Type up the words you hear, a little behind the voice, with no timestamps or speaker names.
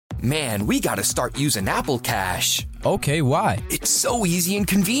Man, we gotta start using Apple Cash. Okay, why? It's so easy and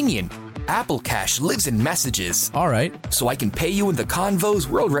convenient. Apple Cash lives in messages. All right. So I can pay you in the convos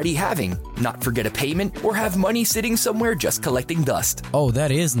we're already having, not forget a payment, or have money sitting somewhere just collecting dust. Oh, that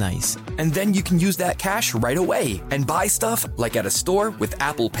is nice. And then you can use that cash right away and buy stuff like at a store with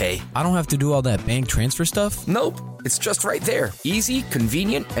Apple Pay. I don't have to do all that bank transfer stuff? Nope, it's just right there. Easy,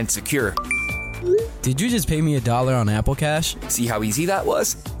 convenient, and secure. Did you just pay me $1 on Apple Cash? See how easy that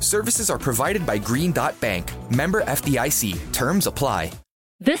was? Services are provided by Green Dot Bank. Member FDIC. Terms apply.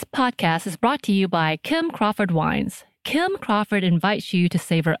 This podcast is brought to you by Kim Crawford Wines. Kim Crawford invites you to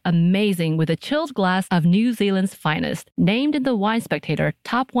savor amazing with a chilled glass of New Zealand's finest, named in the Wine Spectator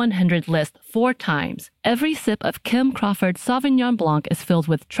Top 100 list 4 times. Every sip of Kim Crawford Sauvignon Blanc is filled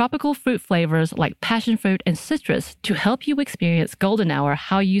with tropical fruit flavors like passion fruit and citrus to help you experience golden hour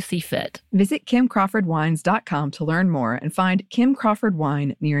how you see fit. Visit KimCrawfordWines.com to learn more and find Kim Crawford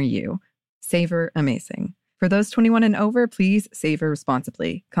Wine near you. Savor amazing. For those 21 and over, please savor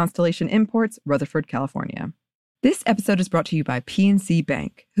responsibly. Constellation Imports, Rutherford, California. This episode is brought to you by PNC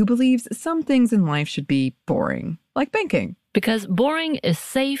Bank, who believes some things in life should be boring, like banking. Because boring is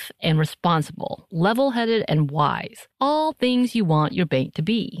safe and responsible, level-headed and wise. All things you want your bank to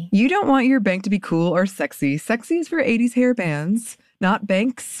be. You don't want your bank to be cool or sexy. Sexy is for 80s hair bands, not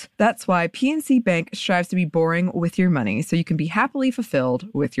banks. That's why PNC Bank strives to be boring with your money so you can be happily fulfilled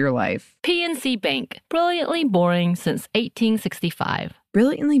with your life. PNC Bank, brilliantly boring since 1865.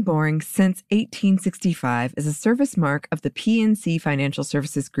 Brilliantly Boring Since 1865 is a service mark of the PNC Financial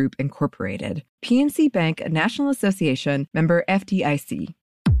Services Group, Incorporated. PNC Bank, a National Association, member FDIC.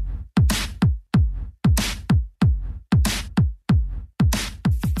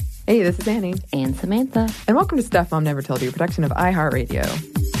 Hey, this is Annie. And Samantha. And welcome to Stuff Mom Never Told You, a production of iHeartRadio.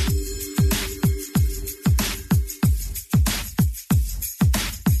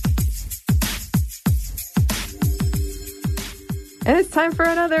 And it's time for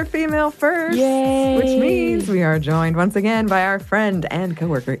another Female First. Yay! Which means we are joined once again by our friend and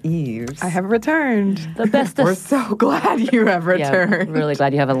coworker, Eves. I have returned. The bestest. We're so glad you have returned. Yeah, really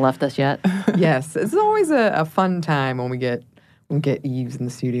glad you haven't left us yet. Yes, it's always a fun time when we get Eves in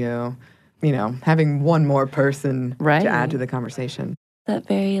the studio. You know, having one more person to add to the conversation. That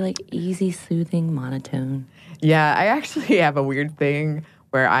very, easy, soothing monotone. Yeah, I actually have a weird thing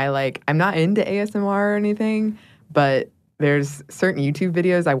where I'm not into ASMR or anything, but there's certain YouTube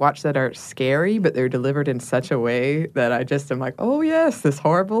videos I watch that are scary, but they're delivered in such a way that I just am like, oh yes, this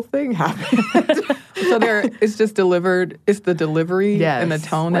horrible thing happened. So it's just delivered, it's the delivery and the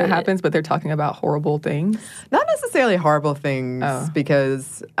tone that Right. happens, but they're talking about horrible things. Not necessarily horrible things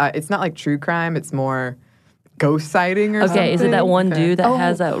because it's not like true crime. It's more ghost sighting or something. Okay, is it that one Okay. dude that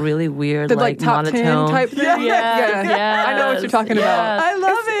has that really weird, The top 10 monotone? type thing? Yes, I know what you're talking about. yes. I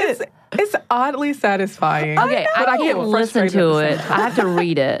love it. It's oddly satisfying. Okay, but I can't get listen frustrated to at the it. same I have to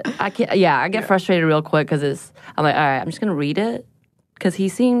read it. I can't. Yeah, I get frustrated real quick because I'm like, all right, I'm just gonna read it because he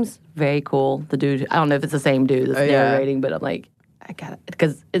seems very cool. The dude, I don't know if it's the same dude that's narrating, but I'm like, I got it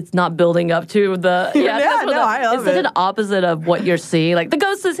because it's not building up to the. I love it's such it. an opposite of what you're seeing. Like the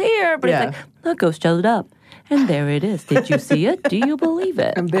ghost is here, but it's like the ghost showed up, and there it is. Did you see it? Do you believe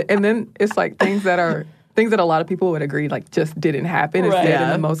it? And then it's like things that a lot of people would agree just didn't happen. It's said in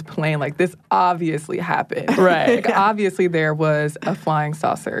the most plain, this obviously happened. Right. Obviously there was a flying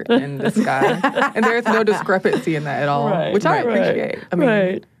saucer in the sky. And there's no discrepancy in that at all, which I appreciate. I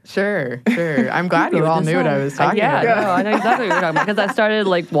mean, Sure. I'm glad you all knew what I was talking about. Yeah, no, I know exactly what you're talking about because I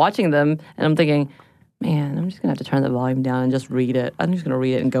started watching them and I'm thinking, man, I'm just gonna have to turn the volume down and just read it. I'm just gonna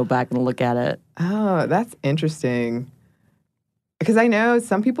read it and go back and look at it. Oh, that's interesting. Because I know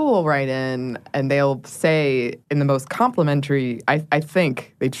some people will write in and they'll say in the most complimentary, I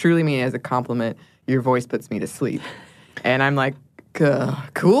think they truly mean it as a compliment, your voice puts me to sleep. And I'm like,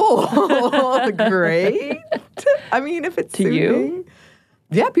 cool, great. I mean, if it's To soothing. you?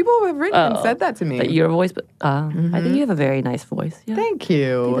 Yeah, people have written and said that to me. But your voice, I think you have a very nice voice. Yeah. Thank I think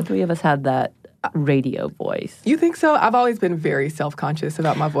you. the three of us had that radio voice. you think so? I've always been very self-conscious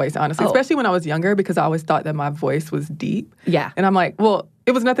about my voice, honestly, especially when I was younger because I always thought that my voice was deep. Yeah. And I'm like, well,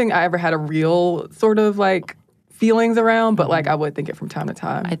 it was nothing I ever had a real sort of feelings around, but I would think it from time to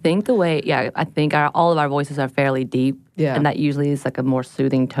time. I think I think all of our voices are fairly deep. Yeah. And that usually is a more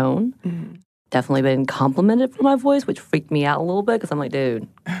soothing tone. Definitely been complimented for my voice, which freaked me out a little bit because I'm like, dude.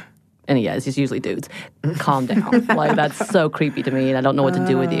 And it's just usually dudes. Calm down. That's so creepy to me, and I don't know what to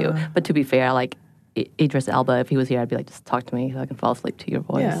do with you. But to be fair, Idris Elba, if he was here, I'd be like, just talk to me so I can fall asleep to your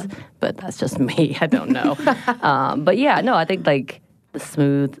voice. Yeah. But that's just me. I don't know. But yeah, no, I think the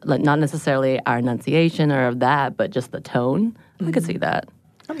smooth, not necessarily our enunciation or of that, but just the tone. I could see that.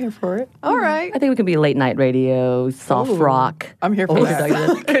 I'm here for it. All right. I think we can be late night radio, soft rock. I'm here for that.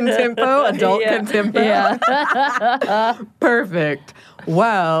 Contempo, adult contempo. Yeah. Perfect.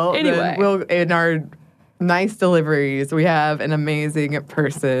 Well, Anyway. then we'll, in our nice deliveries, we have an amazing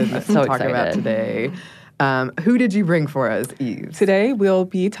person to so talk about excited. today. Who did you bring for us, Eve? Today, we'll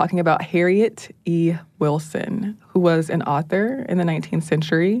be talking about Harriet E. Wilson, who was an author in the 19th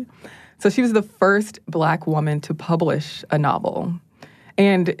century. So she was the first Black woman to publish a novel.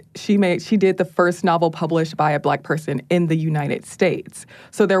 And she did the first novel published by a Black person in the United States.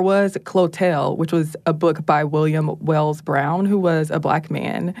 So there was Clotel, which was a book by William Wells Brown, who was a Black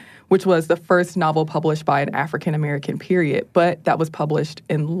man, which was the first novel published by an African-American, period. But that was published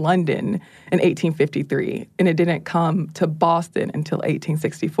in London in 1853. And it didn't come to Boston until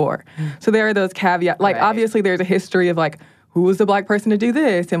 1864. So there are those caveats. Like, obviously, there's a history of, like, who was the Black person to do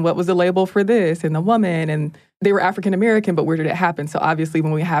this, and what was the label for this, and the woman, and they were African-American, but where did it happen? So obviously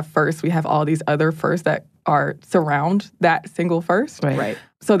when we have first, we have all these other firsts that surround that single first. Right.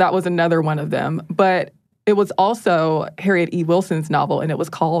 So that was another one of them. But it was also Harriet E. Wilson's novel, and it was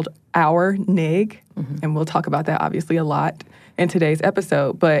called Our Nig, and we'll talk about that obviously a lot in today's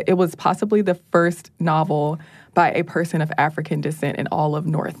episode. But it was possibly the first novel by a person of African descent in all of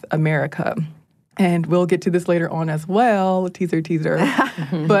North America. And we'll get to this later on as well, teaser.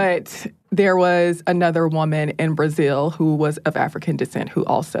 But there was another woman in Brazil who was of African descent who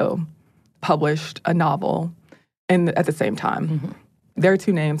also published a novel at the same time. Their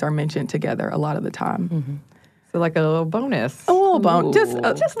two names are mentioned together a lot of the time. So like a little bonus. A little bonus. Just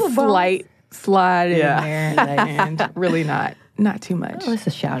a little slight slide in Yeah. there. And really not too much. Oh, it's a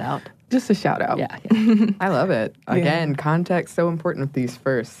shout out. Just a shout out. Yeah. I love it. Again, context so important with these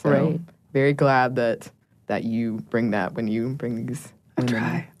first. So Right. very glad that you bring that when you bring these. I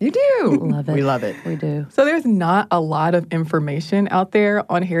try. You do. Love it. We love it. We do. So there's not a lot of information out there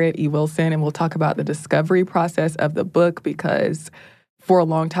on Harriet E. Wilson, and we'll talk about the discovery process of the book because for a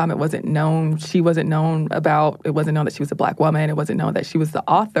long time it wasn't known. It wasn't known that she was a Black woman. It wasn't known that she was the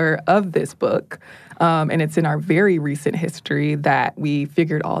author of this book. And it's in our very recent history that we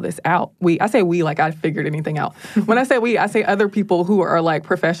figured all this out. I say we like I figured anything out. When I say we, I say other people who are like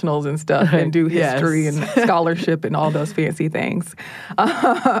professionals and stuff and do history and scholarship and all those fancy things.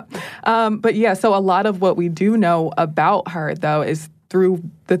 But yeah, so a lot of what we do know about her, though, is through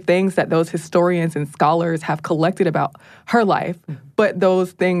the things that those historians and scholars have collected about her life. But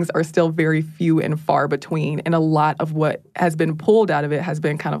those things are still very few and far between. And a lot of what has been pulled out of it has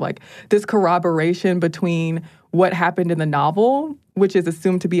been kind of like this corroboration between what happened in the novel, which is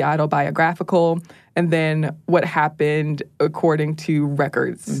assumed to be autobiographical, and then what happened according to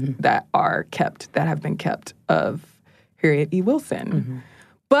records that have been kept of Harriet E. Wilson.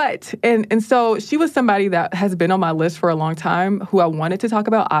 But, and so she was somebody that has been on my list for a long time who I wanted to talk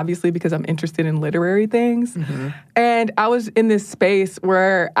about, obviously, because I'm interested in literary things. And I was in this space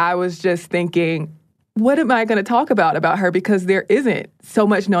where I was just thinking, what am I going to talk about her? Because there isn't so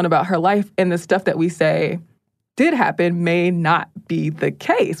much known about her life, and the stuff that we say did happen may not be the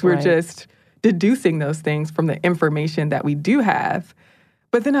case. We're just deducing those things from the information that we do have.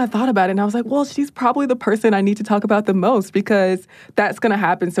 But then I thought about it and I was like, well, she's probably the person I need to talk about the most because that's going to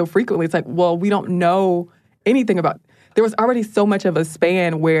happen so frequently. It's like, well, we don't know anything about. There was already so much of a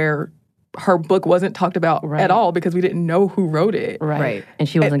span where her book wasn't talked about at all because we didn't know who wrote it. Right. And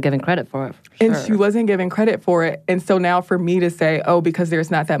she wasn't given credit for it. And she wasn't given credit for it. And so now for me to say, oh, because there's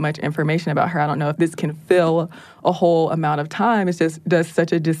not that much information about her, I don't know if this can fill a whole amount of time. It just does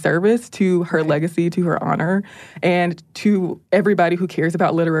such a disservice to her legacy, to her honor, and to everybody who cares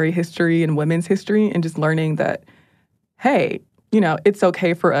about literary history and women's history and just learning that, hey, it's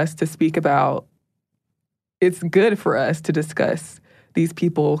okay for us to speak about, it's good for us to discuss these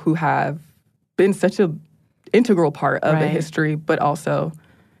people who have been such an integral part of a history, but also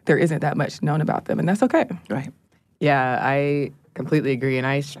there isn't that much known about them, and that's okay. Right. Yeah, I completely agree, and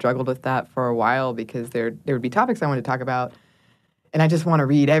I struggled with that for a while because there would be topics I wanted to talk about, and I just want to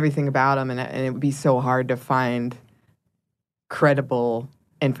read everything about them, and it would be so hard to find credible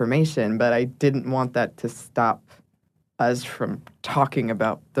information, but I didn't want that to stop us from talking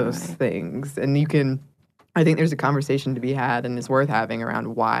about those things. And I think there's a conversation to be had and is worth having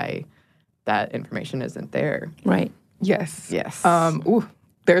around why that information isn't there. Right. Yes.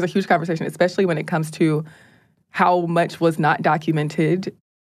 There's a huge conversation, especially when it comes to how much was not documented.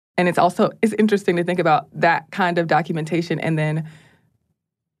 And it's interesting to think about that kind of documentation and then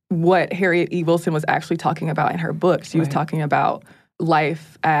what Harriet E. Wilson was actually talking about in her book. She was talking about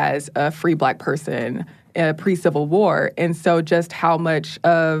life as a free Black person pre-Civil War. And so just how much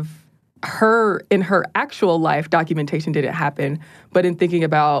of in her actual life, documentation didn't happen. But in thinking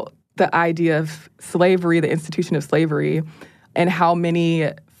about the idea of slavery, the institution of slavery, and how many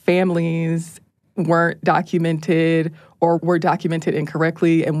families weren't documented or were documented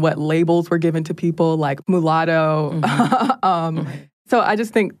incorrectly, and what labels were given to people like mulatto. So I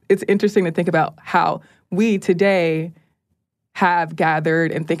just think it's interesting to think about how we today have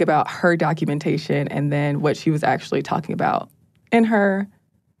gathered and think about her documentation and then what she was actually talking about in her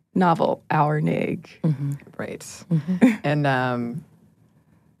novel, Our Nig. Right. And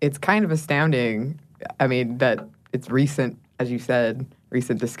it's kind of astounding, I mean, that it's recent, as you said,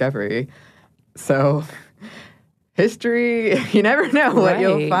 recent discovery. So history, you never know what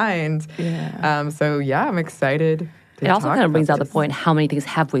you'll find. Yeah. So yeah, I'm excited. It also kind of brings out the point, how many things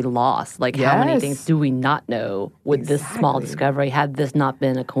have we lost? Like, how many things do we not know with this small discovery? Had this not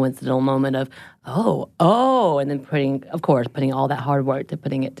been a coincidental moment of, and then putting all that hard work to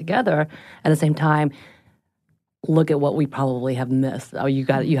putting it together. At the same time, look at what we probably have missed.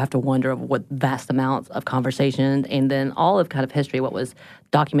 You have to wonder of what vast amounts of conversation and then all of kind of history, what was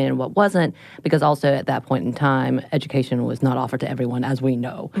documented and what wasn't, because also at that point in time, education was not offered to everyone, as we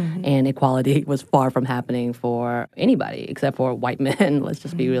know, and equality was far from happening for anybody except for white men. Let's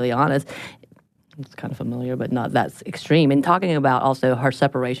just be really honest. It's kind of familiar, but not that extreme. And talking about also her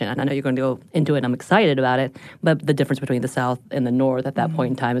separation, and I know you're going to go into it, and I'm excited about it, but the difference between the South and the North at that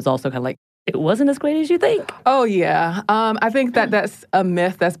point in time is also kind of like, it wasn't as great as you think. Oh, yeah. I think that's a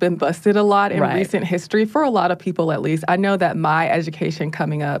myth that's been busted a lot in recent history for a lot of people, at least. I know that my education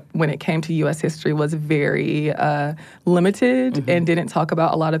coming up when it came to U.S. history was very limited and didn't talk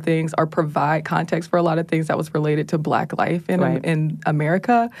about a lot of things or provide context for a lot of things that was related to Black life in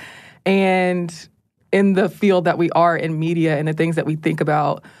America. And in the field that we are in media and the things that we think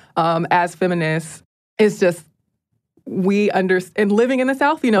about as feminists, it's just and living in the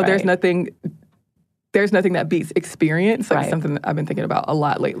South, there's nothing that beats experience. Like something that I've been thinking about a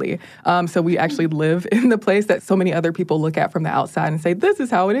lot lately. So we actually live in the place that so many other people look at from the outside and say, this is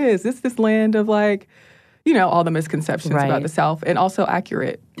how it is. This land of all the misconceptions about the South and also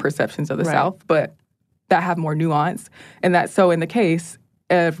accurate perceptions of the South, but that have more nuance. And that's so in the case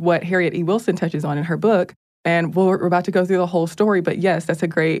of what Harriet E. Wilson touches on in her book. And we're about to go through the whole story, but yes, that's a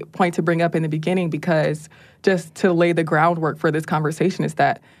great point to bring up in the beginning, because just to lay the groundwork for this conversation is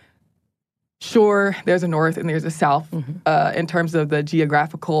that, sure, there's a North and there's a South in terms of the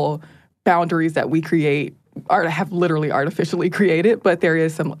geographical boundaries that we create or have literally artificially created, but there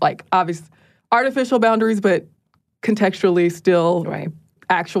is some obvious artificial boundaries, but contextually still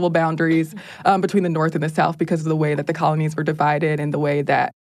actual boundaries between the North and the South because of the way that the colonies were divided and the way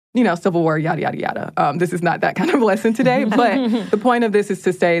that Civil War, yada, yada, yada. This is not that kind of lesson today, but the point of this is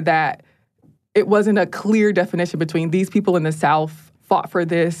to say that it wasn't a clear definition between these people in the South fought for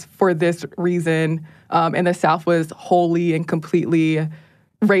this reason, and the South was wholly and completely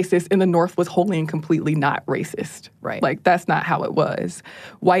racist, and the North was wholly and completely not racist. Right. That's not how it was.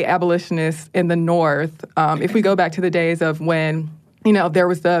 White abolitionists in the North, if we go back to the days of when there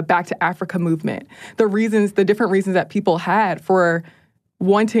was the Back to Africa movement, the different reasons that people had for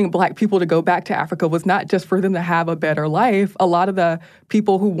wanting Black people to go back to Africa was not just for them to have a better life. A lot of the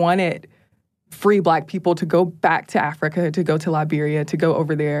people who wanted free Black people to go back to Africa, to go to Liberia, to go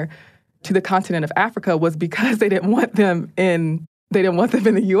over there to the continent of Africa was because they didn't want them in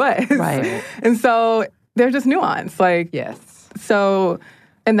the U.S. Right. And so there's just nuance. So,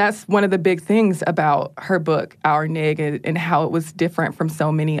 and that's one of the big things about her book, Our Nig, and how it was different from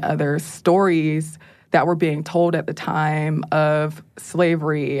so many other stories that were being told at the time of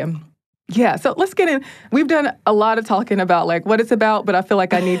slavery. Yeah, so let's get in. We've done a lot of talking about what it's about, but I feel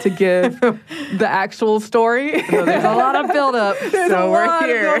like I need to give the actual story. So there's a lot of buildup. So we're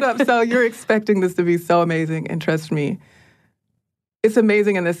here. So you're expecting this to be so amazing, and trust me, it's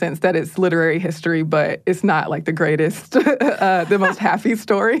amazing in the sense that it's literary history, but it's not the greatest, the most happy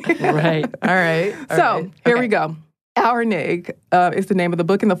story. Right. All right. Here we go. Our Nig is the name of the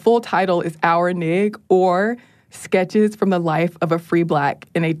book, and the full title is Our Nig, or Sketches from the Life of a Free Black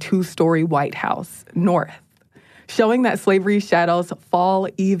in a Two-Story White House, North, showing that slavery's shadows fall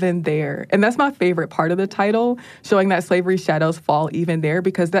even there. And that's my favorite part of the title, showing that slavery's shadows fall even there,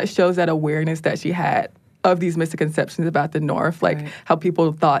 because that shows that awareness that she had of these misconceptions about the North, how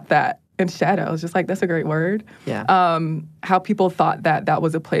people thought that, and shadows, just that's a great word. Yeah. How people thought that that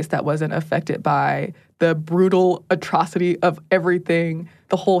was a place that wasn't affected by the brutal atrocity of everything,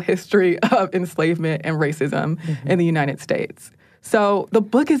 the whole history of enslavement and racism in the United States. So the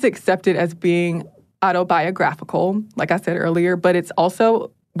book is accepted as being autobiographical, like I said earlier, but it's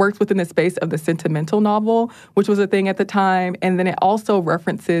also works within the space of the sentimental novel, which was a thing at the time. And then it also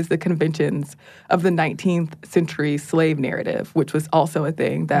references the conventions of the 19th century slave narrative, which was also a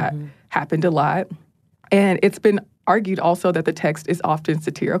thing that happened a lot. And it's been argued also that the text is often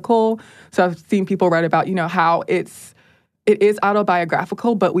satirical. So I've seen people write about, how it is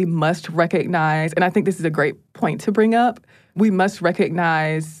autobiographical, but we must recognize, and I think this is a great point to bring up, we must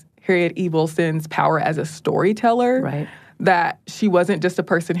recognize Harriet E. Wilson's power as a storyteller. Right. That she wasn't just a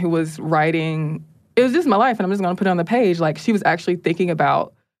person who was writing, it was just my life and I'm just going to put it on the page. Like, she was actually thinking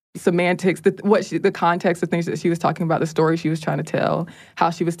about semantics, the context of things that she was talking about, the story she was trying to tell, how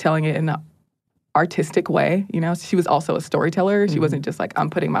she was telling it in an artistic way. She was also a storyteller. She wasn't just like,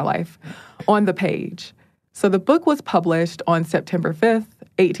 I'm putting my life on the page. So the book was published on September 5th,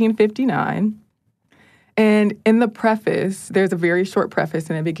 1859. And in the preface, there's a very short preface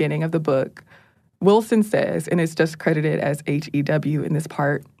in the beginning of the book. Wilson says, and it's just credited as H-E-W in this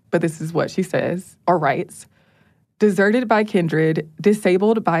part, but this is what she says, or writes, "Deserted by kindred,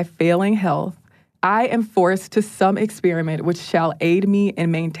 disabled by failing health, I am forced to some experiment which shall aid me in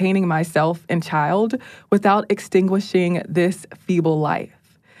maintaining myself and child without extinguishing this feeble life."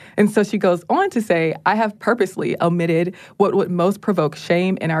 And so she goes on to say, "I have purposely omitted what would most provoke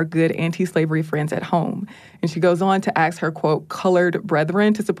shame in our good anti-slavery friends at home." And she goes on to ask her, quote, colored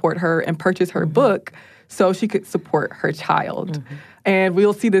brethren to support her and purchase her book so she could support her child. And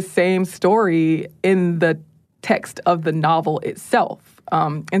we'll see the same story in the text of the novel itself.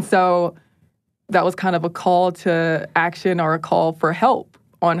 And so that was kind of a call to action or a call for help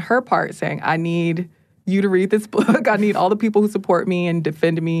on her part, saying, I need you to read this book. I need all the people who support me and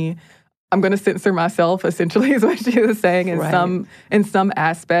defend me. I'm going to censor myself, essentially, is what she was saying in some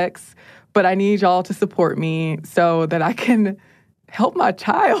aspects. But I need y'all to support me so that I can help my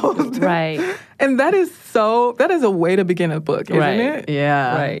child. Right. And that is a way to begin a book, isn't it?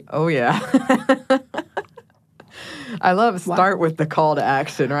 Yeah. Right. Oh, yeah. I love start with the call to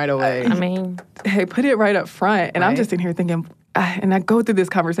action right away. I mean, hey, put it right up front. And I'm just in here thinking, and I go through this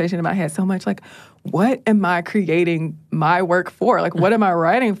conversation in my head so much, like, what am I creating my work for? Like, what am I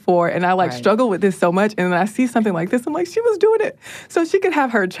writing for? And I struggle with this so much. And then I see something like this. I'm like, she was doing it so she could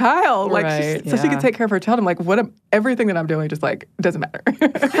have her child. Like, so she could take care of her child. I'm like, everything that I'm doing just like, doesn't matter.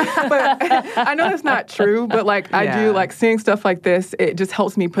 But I know that's not true. But like, I do like seeing stuff like this. It just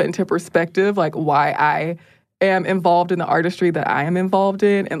helps me put into perspective, like why I am involved in the artistry that I am involved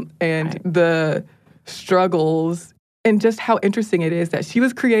in and the struggles. And just how interesting it is that she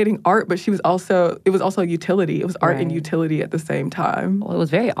was creating art, but it was also utility. It was art and utility at the same time. Well, it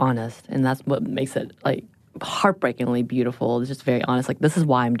was very honest, and that's what makes it, like, heartbreakingly beautiful. It's just very honest. Like, this is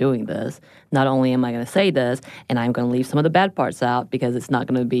why I'm doing this. Not only am I going to say this, and I'm going to leave some of the bad parts out because it's not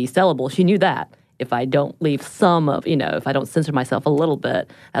going to be sellable. She knew that. If I don't leave some of, if I don't censor myself a little bit,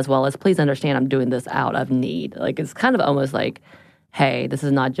 as well as, please understand I'm doing this out of need. Like, it's kind of almost like, hey, this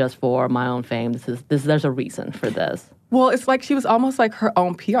is not just for my own fame. There's a reason for this. Well, it's like she was almost like her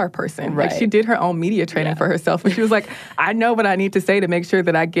own PR person. Right. Like, she did her own media training for herself. And she was like, I know what I need to say to make sure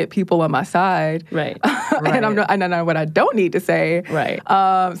that I get people on my side. Right. And I know what I don't need to say. Right.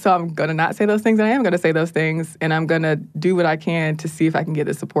 So I'm going to not say those things, and I am going to say those things. And I'm going to do what I can to see if I can get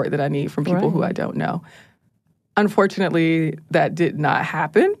the support that I need from people who I don't know. Unfortunately, that did not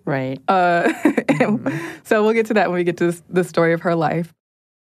happen. Right. So we'll get to that when we get to the story of her life.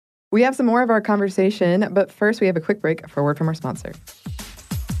 We have some more of our conversation, but first we have a quick break for a word from our sponsor.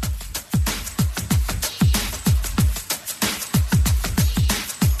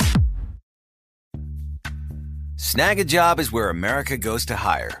 Snag-a-Job is where America goes to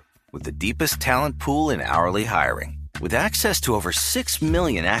hire, with the deepest talent pool in hourly hiring. With access to over 6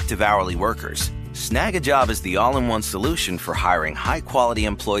 million active hourly workers, Snag-a-Job is the all-in-one solution for hiring high-quality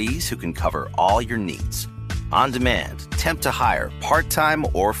employees who can cover all your needs. On demand, temp to hire, part-time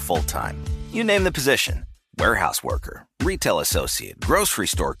or full-time. You name the position. Warehouse worker, retail associate, grocery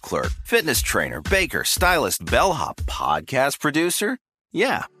store clerk, fitness trainer, baker, stylist, bellhop, podcast producer.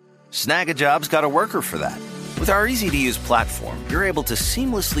 Yeah, Snag-a-Job's got a worker for that. With our easy-to-use platform, you're able to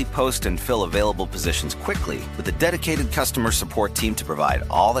seamlessly post and fill available positions quickly with a dedicated customer support team to provide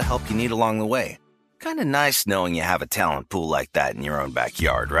all the help you need along the way. Kind of nice knowing you have a talent pool like that in your own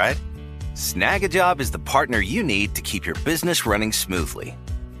backyard, right? Snag-a-Job is the partner you need to keep your business running smoothly.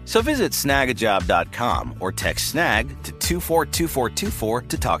 So visit snagajob.com or text snag to 242424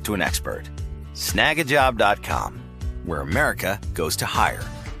 to talk to an expert. Snagajob.com, where America goes to hire.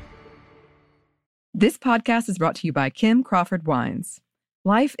 This podcast is brought to you by Kim Crawford Wines.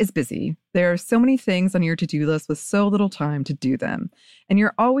 Life is busy. There are so many things on your to-do list with so little time to do them. And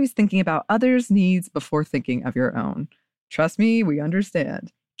you're always thinking about others' needs before thinking of your own. Trust me, we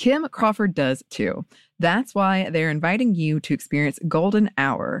understand. Kim Crawford does too. That's why they're inviting you to experience Golden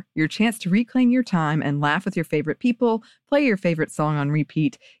Hour, your chance to reclaim your time and laugh with your favorite people, play your favorite song on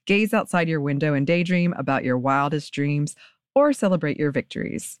repeat, gaze outside your window and daydream about your wildest dreams, or celebrate your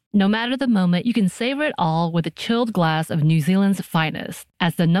victories. No matter the moment, you can savor it all with a chilled glass of New Zealand's finest.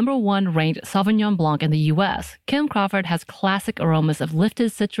 As the #1 ranked Sauvignon Blanc in the U.S., Kim Crawford has classic aromas of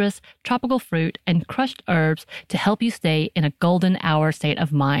lifted citrus, tropical fruit, and crushed herbs to help you stay in a golden hour state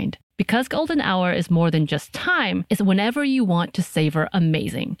of mind. Because golden hour is more than just time, it's whenever you want to savor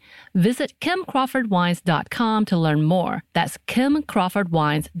amazing. Visit KimCrawfordWines.com to learn more. That's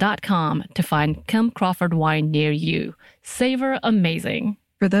KimCrawfordWines.com to find Kim Crawford wine near you. Savor amazing.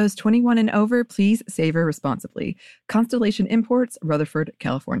 For those 21 and over, please savor responsibly. Constellation Imports, Rutherford,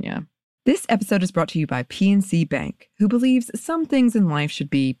 California. This episode is brought to you by PNC Bank, who believes some things in life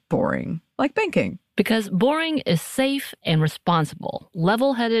should be boring, like banking. Because boring is safe and responsible,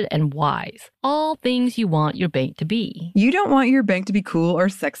 level-headed and wise. All things you want your bank to be. You don't want your bank to be cool or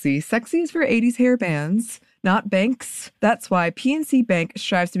sexy. Sexy is for 80s hair bands, not banks. That's why PNC Bank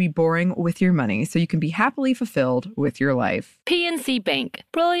strives to be boring with your money so you can be happily fulfilled with your life. PNC Bank,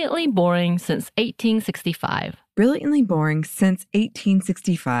 brilliantly boring since 1865. Brilliantly Boring Since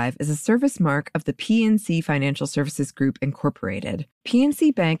 1865 is a service mark of the PNC Financial Services Group, Incorporated.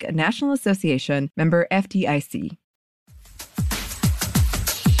 PNC Bank, a National Association, member FDIC.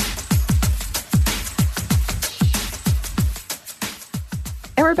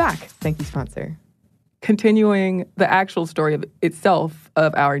 And we're back. Thank you, sponsor. Continuing the actual story of itself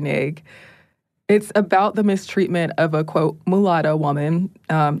of our NIG, it's about the mistreatment of a, quote, mulatto woman,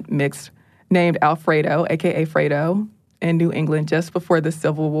 mixed, named Alfredo, a.k.a. Fredo, in New England just before the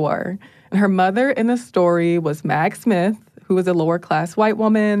Civil War. And her mother in the story was Mag Smith, who was a lower-class white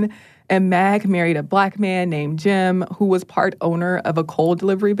woman, and Mag married a black man named Jim, who was part owner of a coal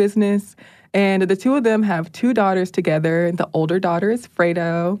delivery business. And the two of them have 2 daughters together. The older daughter is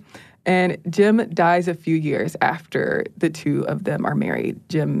Fredo, and Jim dies a few years after the 2 of them are married.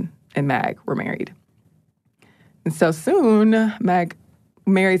 Jim and Mag were married. And so soon, Mag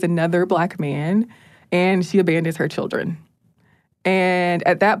marries another black man, and she abandons her children. And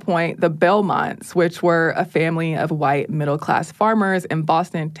at that point, the Belmonts, which were a family of white middle-class farmers in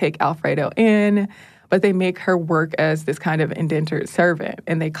Boston, take Alfredo in, but they make her work as this kind of indentured servant,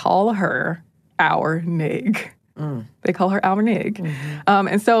 and they call her our Nig. They call her our Nig. Mm-hmm.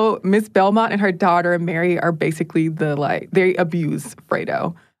 And so Miss Belmont and her daughter Mary are basically they abuse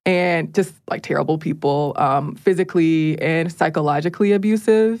Fredo. And just like terrible people, physically and psychologically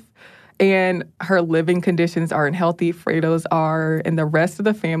abusive. And her living conditions aren't healthy. Fredo's are, and the rest of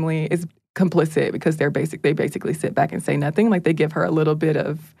the family is complicit because they basically sit back and say nothing. Like they give her a little bit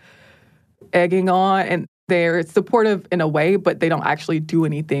of egging on, and they're supportive in a way, but they don't actually do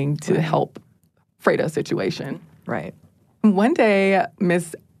anything to help Fredo's situation. Right. One day,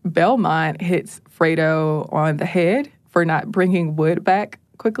 Miss Belmont hits Fredo on the head for not bringing wood back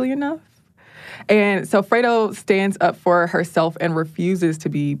quickly enough. And so Fredo stands up for herself and refuses to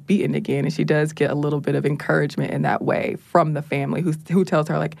be beaten again. And she does get a little bit of encouragement in that way from the family who tells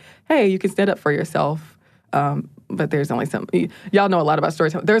her, like, hey, you can stand up for yourself. But there's only y'all know a lot about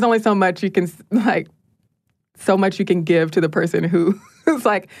storytelling. There's only so much you can, give to the person who's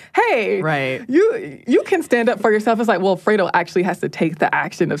like, hey, right. you can stand up for yourself. It's like, well, Fredo actually has to take the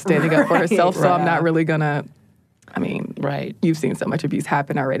action of standing up for herself. So I'm not really going to, right. You've seen so much abuse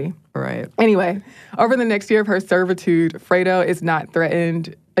happen already. Right. Anyway, over the next year of her servitude, Fredo is not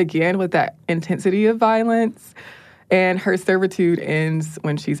threatened again with that intensity of violence, and her servitude ends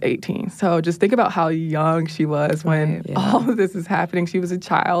when she's 18. So just think about how young she was when all of this is happening. She was a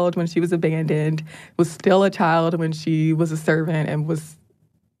child when she was abandoned, was still a child when she was a servant, and was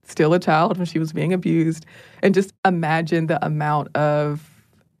still a child when she was being abused. And just imagine the amount of,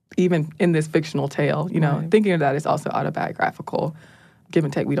 even in this fictional tale, thinking of that is also autobiographical. Give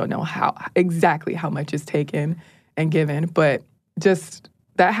and take, we don't know exactly how much is taken and given, but just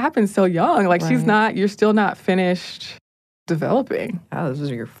that happens so young. Like you're still not finished developing. Oh, those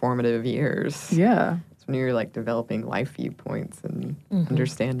are your formative years. Yeah. It's when you're developing life viewpoints and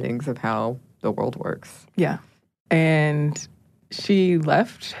understandings of how the world works. Yeah. And she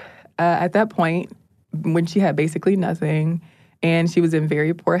left at that point when she had basically nothing. And she was in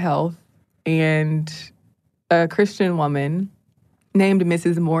very poor health. And a Christian woman named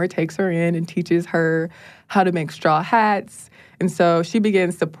Mrs. Moore takes her in and teaches her how to make straw hats. And so she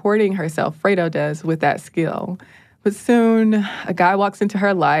begins supporting herself, Fredo does, with that skill. But soon, a guy walks into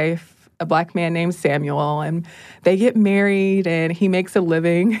her life, a Black man named Samuel, and they get married, and he makes a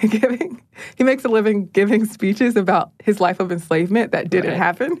living giving speeches about his life of enslavement that didn't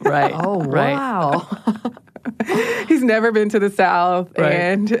happen. Right. Oh, wow. He's never been to the South,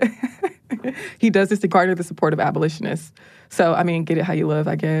 and he does this to garner the support of abolitionists. So, I mean, get it how you live,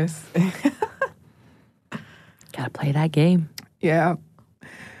 I guess. Gotta play that game. Yeah.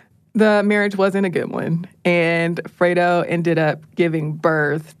 The marriage wasn't a good one, and Fredo ended up giving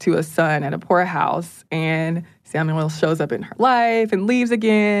birth to a son at a poorhouse, and Samuel shows up in her life and leaves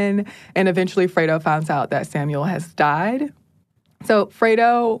again, and eventually Fredo finds out that Samuel has died. So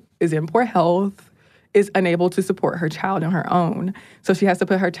Fredo is in poor health, is unable to support her child on her own, so she has to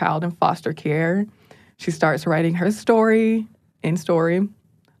put her child in foster care. She starts writing her story,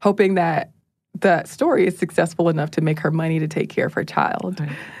 hoping that the story is successful enough to make her money to take care of her child. Right.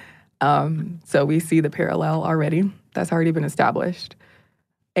 So we see the parallel already. That's already been established.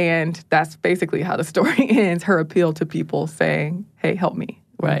 And that's basically how the story ends, her appeal to people saying, hey, help me.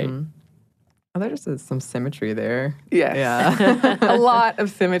 Right. Mm-hmm. Oh, there's just some symmetry there. Yes. Yeah. A lot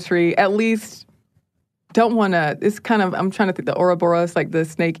of symmetry. At least, don't want to, it's kind of, I'm trying to think the Ouroboros, like the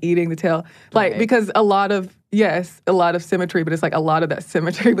snake eating the tail. Like, because a lot of symmetry, but it's like a lot of that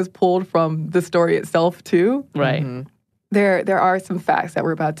symmetry was pulled from the story itself, too. Right. Mm-hmm. There are some facts that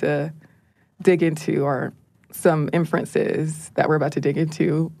we're about to dig into, or some inferences that we're about to dig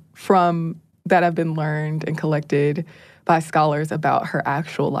into from that have been learned and collected by scholars about her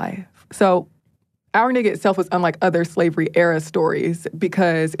actual life. So Our Nigga itself was unlike other slavery-era stories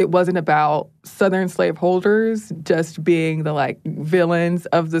because it wasn't about Southern slaveholders just being the, villains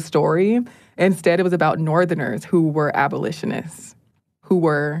of the story. Instead, it was about Northerners who were abolitionists, who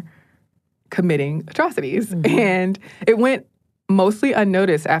were committing atrocities. Mm-hmm. And it went mostly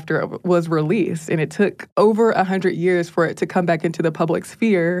unnoticed after it was released. And it took over 100 years for it to come back into the public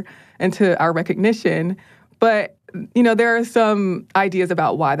sphere and to our recognition. But, there are some ideas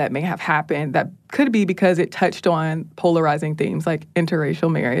about why that may have happened. That could be because it touched on polarizing themes like interracial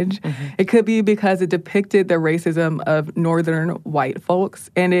marriage. Mm-hmm. It could be because it depicted the racism of Northern white folks.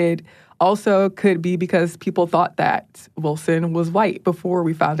 And it also could be because people thought that Wilson was white before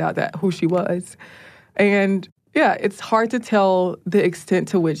we found out who she was. And yeah, it's hard to tell the extent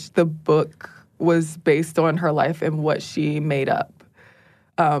to which the book was based on her life and what she made up.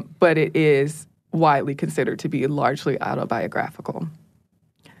 But it is widely considered to be largely autobiographical.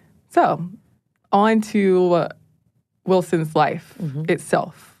 So, on to Wilson's life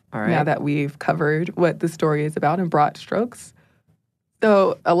itself. All right. Now that we've covered what the story is about in broad strokes.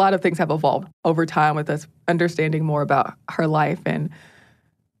 So, a lot of things have evolved over time with us understanding more about her life and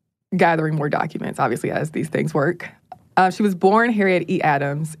gathering more documents, obviously, as these things work. She was born Harriet E.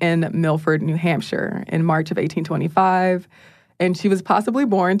 Adams in Milford, New Hampshire in March of 1825. And she was possibly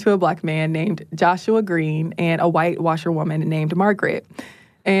born to a Black man named Joshua Green and a white washerwoman named Margaret.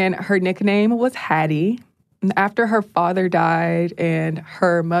 And her nickname was Hattie. And after her father died and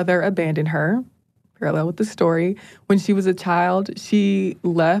her mother abandoned her, parallel with the story, when she was a child, she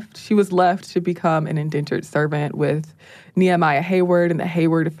was left to become an indentured servant with Nehemiah Hayward and the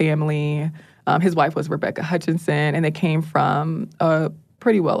Hayward family. His wife was Rebecca Hutchinson, and they came from a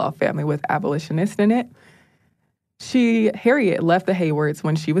pretty well-off family with abolitionists in it. Harriet left the Haywards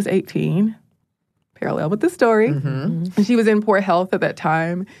when she was 18, parallel with the story. Mm-hmm. And she was in poor health at that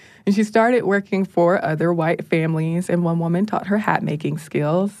time. And she started working for other white families, and one woman taught her hat-making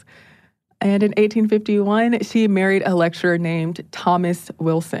skills. And in 1851, she married a lecturer named Thomas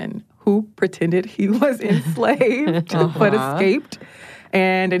Wilson, who pretended he was enslaved but escaped.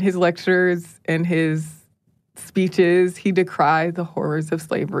 And in his lectures and his speeches, he decried the horrors of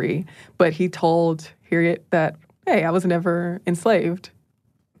slavery. But he told Harriet that, hey, I was never enslaved.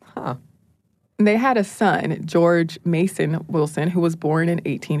 Huh. And they had a son, George Mason Wilson, who was born in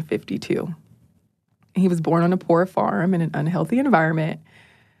 1852. He was born on a poor farm in an unhealthy environment.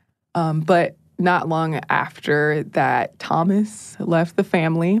 But not long after that, Thomas left the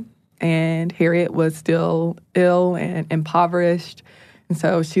family, and Harriet was still ill and impoverished. And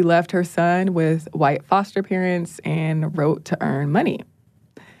so she left her son with white foster parents and wrote to earn money.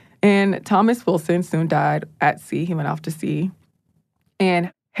 And Thomas Wilson soon died at sea. He went off to sea.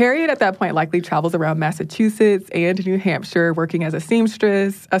 And Harriet at that point likely travels around Massachusetts and New Hampshire working as a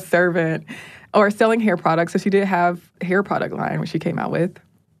seamstress, a servant, or selling hair products. So she did have a hair product line, which she came out with.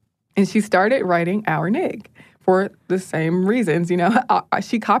 And she started writing Our Nig for the same reasons.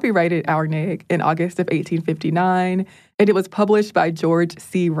 She copyrighted Our Nig in August of 1859, and it was published by George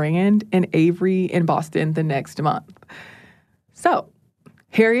C. Rand and Avery in Boston the next month. So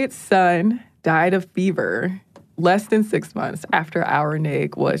Harriet's son died of fever less than 6 months after Our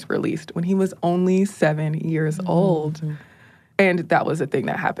Nig was released, when he was only 7 years old. And that was a thing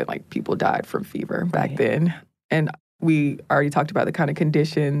that happened. Like, people died from fever back then. And we already talked about the kind of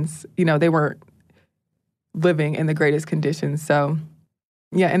conditions. You know, they weren't living in the greatest conditions. So,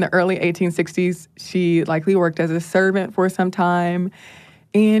 yeah, in the early 1860s, she likely worked as a servant for some time.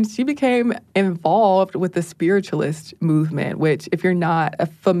 And she became involved with the spiritualist movement, which, if you're not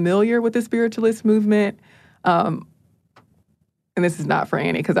familiar with the spiritualist movement, and this is not for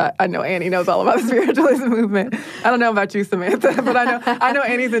Annie, because I know Annie knows all about the spiritualist movement. I don't know about you, Samantha, but I know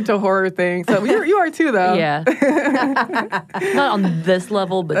Annie's into horror things. So you are too, though. Yeah. Not on this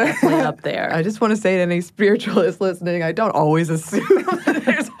level, but definitely up there. I just want to say to any spiritualist listening, I don't always assume that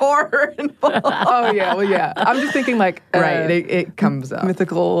there's horror involved. Oh, yeah. Well, yeah. I'm just thinking like... right. It comes up.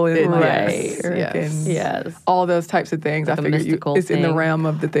 Mythical and Yes. all those types of things. Like I figure it's in the realm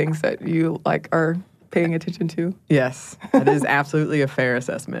of the things that you like are paying attention to. Yes. That is absolutely a fair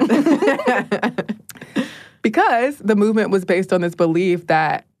assessment. Because the movement was based on this belief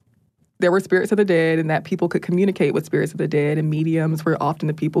that there were spirits of the dead and that people could communicate with spirits of the dead, and mediums were often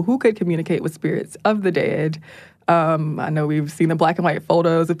the people who could communicate with spirits of the dead. I know we've seen the black and white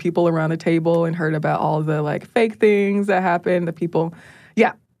photos of people around the table and heard about all the like fake things that happened. The people,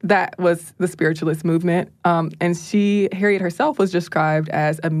 that was the spiritualist movement. And Harriet herself was described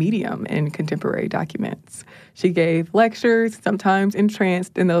as a medium in contemporary documents. She gave lectures, sometimes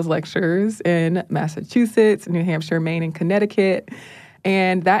entranced in those lectures, in Massachusetts, New Hampshire, Maine, and Connecticut.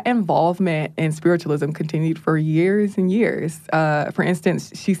 And that involvement in spiritualism continued for years and years. For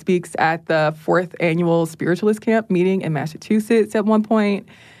instance, she speaks at the 4th annual spiritualist camp meeting in Massachusetts at one point.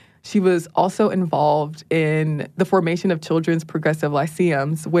 She was also involved in the formation of children's progressive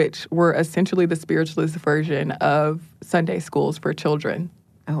lyceums, which were essentially the spiritualist version of Sunday schools for children.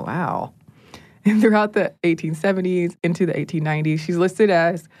 Oh, wow. And throughout the 1870s into the 1890s, she's listed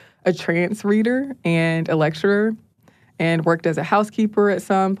as a trance reader and a lecturer, and worked as a housekeeper at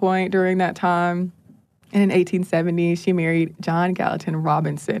some point during that time. And in 1870, she married John Gallatin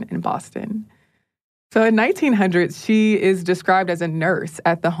Robinson in Boston. So in 1900s, she is described as a nurse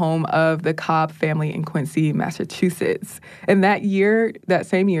at the home of the Cobb family in Quincy, Massachusetts. And that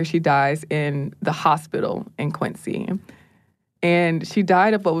same year, she dies in the hospital in Quincy. And she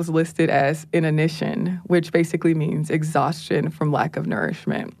died of what was listed as inanition, which basically means exhaustion from lack of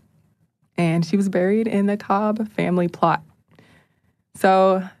nourishment. And she was buried in the Cobb family plot.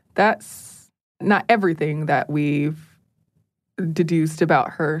 So that's not everything that we've deduced about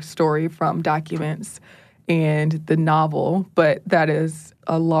her story from documents and the novel, but that is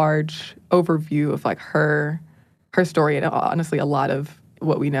a large overview of like her story and honestly a lot of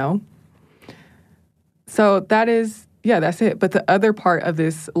what we know. So that's it. But the other part of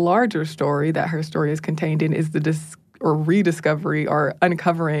this larger story that her story is contained in is the rediscovery or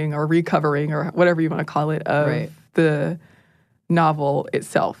uncovering or recovering or whatever you want to call it of the novel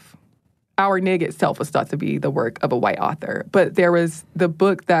itself. Our Nig itself was thought to be the work of a white author, but there was the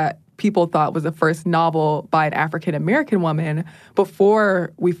book that people thought was the first novel by an African-American woman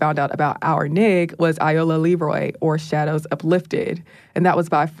before we found out about Our Nig was Iola Leroy, or Shadows Uplifted, and that was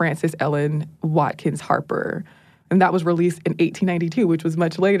by Frances Ellen Watkins Harper. And that was released in 1892, which was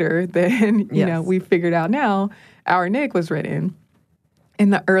much later than, we figured out now. Our Nig was written. In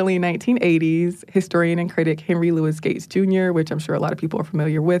the early 1980s, historian and critic Henry Louis Gates Jr., which I'm sure a lot of people are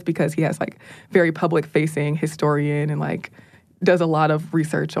familiar with because he has like very public-facing historian and like does a lot of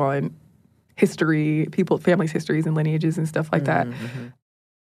research on history, families' histories and lineages and stuff like that. Mm-hmm.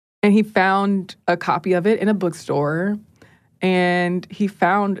 And he found a copy of it in a bookstore, and he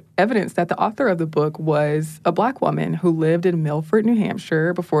found evidence that the author of the book was a Black woman who lived in Milford, New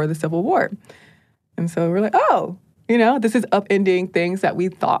Hampshire before the Civil War. And so we're like, this is upending things that we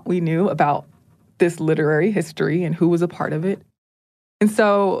thought we knew about this literary history and who was a part of it. And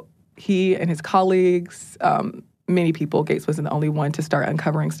so he and his colleagues, many people, Gates wasn't the only one to start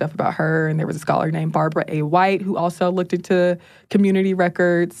uncovering stuff about her. And there was a scholar named Barbara A. White who also looked into community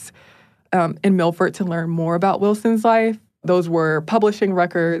records in Milford to learn more about Wilson's life. Those were publishing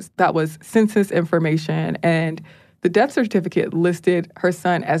records. That was census information. And the death certificate listed her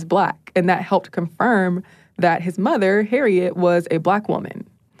son as Black. And that helped confirm that his mother, Harriet, was a Black woman,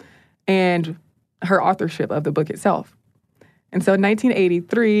 and her authorship of the book itself. And so in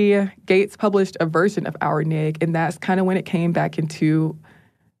 1983, Gates published a version of Our Nig, and that's kind of when it came back into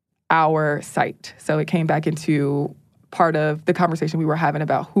our sight. So it came back into part of the conversation we were having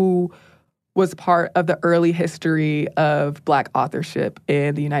about who was part of the early history of Black authorship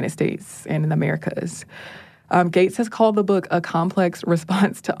in the United States and in the Americas. Gates has called the book a complex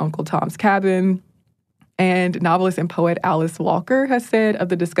response to Uncle Tom's Cabin. And novelist and poet Alice Walker has said of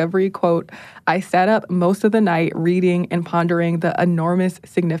the discovery, quote, "I sat up most of the night reading and pondering the enormous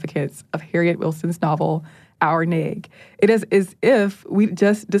significance of Harriet Wilson's novel, Our Nig. It is as if we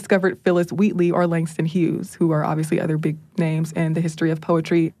just discovered Phillis Wheatley or Langston Hughes, who are obviously other big names in the history of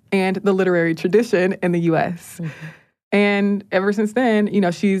poetry and the literary tradition in the U.S." Mm-hmm. And ever since then,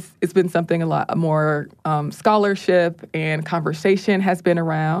 it's been something a lot more scholarship and conversation has been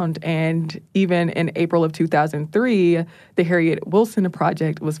around. And even in April of 2003, the Harriet Wilson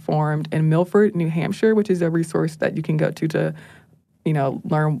Project was formed in Milford, New Hampshire, which is a resource that you can go to,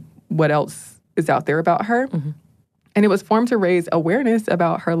 learn what else is out there about her. Mm-hmm. And it was formed to raise awareness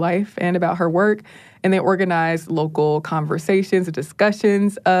about her life and about her work. And they organized local conversations and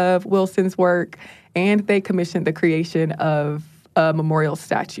discussions of Wilson's work. And they commissioned the creation of a memorial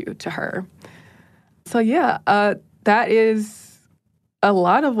statue to her. So that is a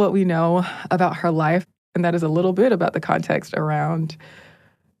lot of what we know about her life. And that is a little bit about the context around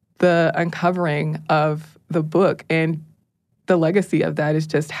the uncovering of the book. And the legacy of that is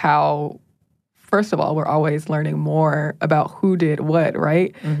just how, first of all, we're always learning more about who did what,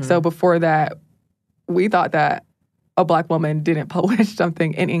 right? Mm-hmm. So before that, we thought that a Black woman didn't publish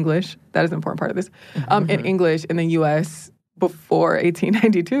something in English. That is an important part of this. In English in the U.S. before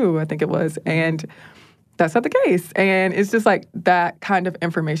 1892, I think it was. And that's not the case. And it's just like that kind of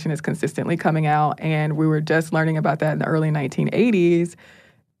information is consistently coming out. And we were just learning about that in the early 1980s.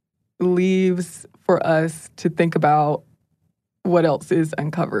 Leaves for us to think about what else is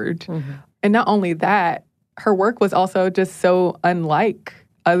uncovered. Mm-hmm. And not only that, her work was also just so unlike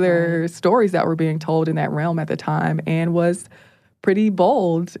other stories that were being told in that realm at the time and was pretty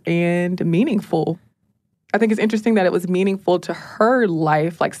bold and meaningful. I think it's interesting that it was meaningful to her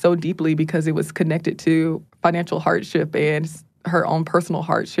life, like so deeply, because it was connected to financial hardship and her own personal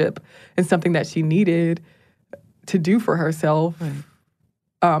hardship and something that she needed to do for herself.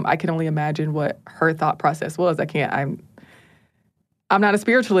 Right. I can only imagine what her thought process was. I'm not a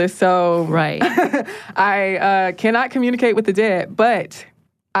spiritualist, so right. I cannot communicate with the dead, but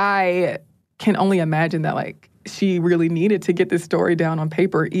I can only imagine that, like, she really needed to get this story down on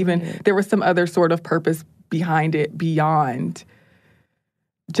paper. Even there was some other sort of purpose behind it beyond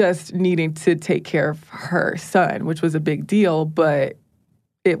just needing to take care of her son, which was a big deal. But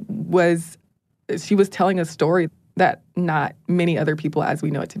she was telling a story that not many other people, as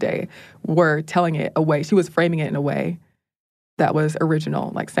we know it today, were telling it a way. She was framing it in a way that was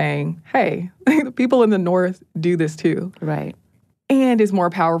original, like saying, hey, the people in the North do this too. Right. And is more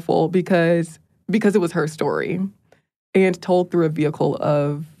powerful because it was her story and told through a vehicle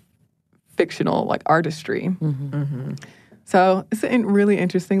of fictional, like, artistry. Mm-hmm. Mm-hmm. So it's a really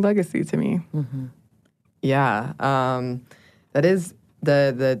interesting legacy to me. Mm-hmm. Yeah. That is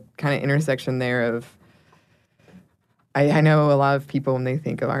the kind of intersection there of, I know a lot of people, when they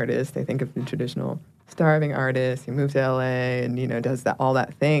think of artists, they think of the traditional starving artist who moved to LA and, does all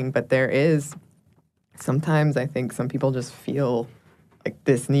that thing. But there is, sometimes I think some people just feel like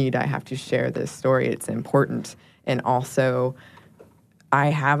this need, I have to share this story, it's important. And also, I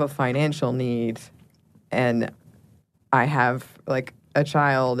have a financial need, and I have, like, a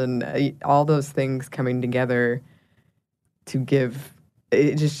child, and all those things coming together to give,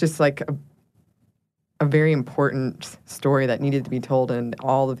 it's just like a very important story that needed to be told, and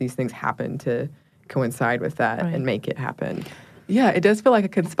all of these things happen to coincide with that and make it happen. Yeah, it does feel like a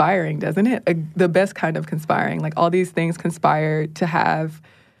conspiring, doesn't it? The best kind of conspiring. Like, all these things conspire to have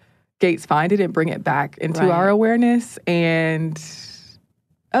Gates find it and bring it back into our awareness. And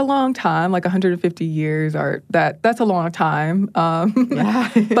a long time, like 150 years, that's a long time.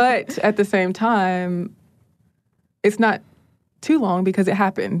 But at the same time, it's not too long because it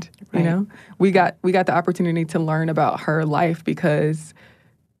happened. Right. We got the opportunity to learn about her life because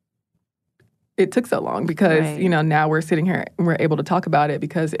it took so long, because, now we're sitting here and we're able to talk about it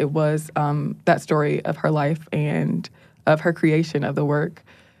because it was that story of her life and of her creation of the work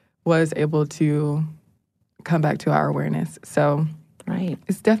was able to come back to our awareness. So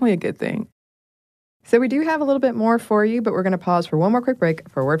it's definitely a good thing. So we do have a little bit more for you, but we're going to pause for one more quick break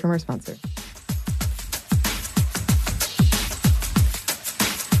for a word from our sponsor.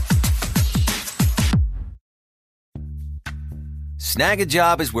 Snag a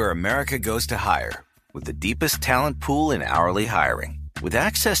Job is where America goes to hire, with the deepest talent pool in hourly hiring. With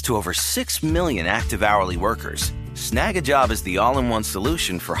access to over 6 million active hourly workers, Snag a Job is the all-in-one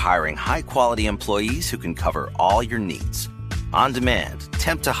solution for hiring high-quality employees who can cover all your needs. On demand,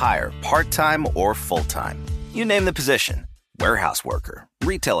 temp to hire, part-time or full-time. You name the position. Warehouse worker,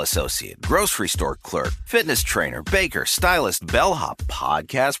 retail associate, grocery store clerk, fitness trainer, baker, stylist, bellhop,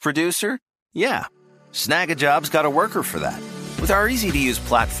 podcast producer. Yeah. Snag a Job's got a worker for that. With our easy-to-use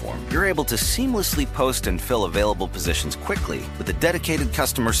platform, you're able to seamlessly post and fill available positions quickly with a dedicated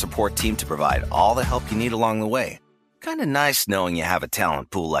customer support team to provide all the help you need along the way. Kind of nice knowing you have a talent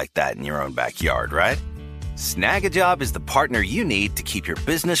pool like that in your own backyard, right? Snag a Job is the partner you need to keep your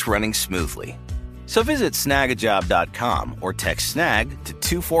business running smoothly. So visit snagajob.com or text snag to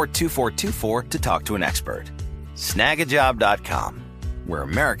 242424 to talk to an expert. Snagajob.com, where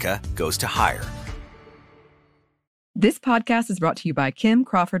America goes to hire. This podcast is brought to you by Kim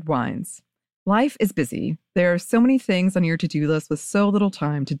Crawford Wines. Life is busy. There are so many things on your to-do list with so little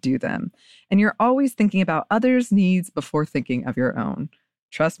time to do them. And you're always thinking about others' needs before thinking of your own.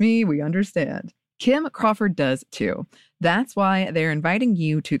 Trust me, we understand. Kim Crawford does too. That's why they're inviting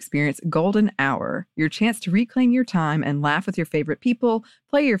you to experience Golden Hour, your chance to reclaim your time and laugh with your favorite people,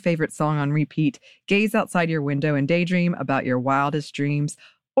 play your favorite song on repeat, gaze outside your window and daydream about your wildest dreams,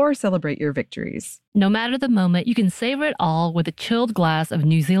 or celebrate your victories. No matter the moment, you can savor it all with a chilled glass of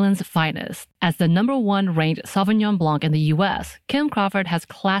New Zealand's finest. As the #1 ranked Sauvignon Blanc in the U.S., Kim Crawford has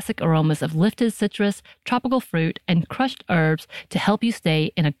classic aromas of lifted citrus, tropical fruit, and crushed herbs to help you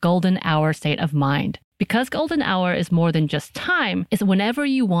stay in a golden hour state of mind. Because golden hour is more than just time, it's whenever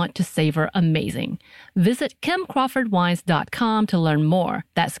you want to savor amazing. Visit KimCrawfordWines.com to learn more.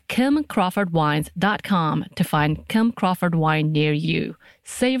 That's KimCrawfordWines.com to find Kim Crawford wine near you.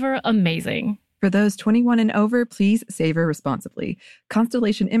 Savor amazing. For those 21 and over, please savor responsibly.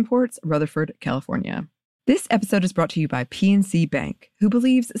 Constellation Imports, Rutherford, California. This episode is brought to you by PNC Bank, who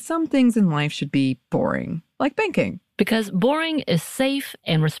believes some things in life should be boring, like banking. Because boring is safe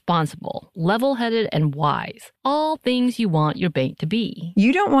and responsible, level-headed and wise. All things you want your bank to be.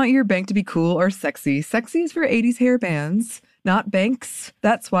 You don't want your bank to be cool or sexy. Sexy is for 80s hair bands, not banks.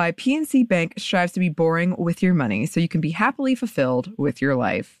 That's why PNC Bank strives to be boring with your money so you can be happily fulfilled with your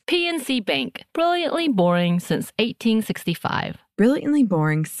life. PNC Bank, brilliantly boring since 1865. Brilliantly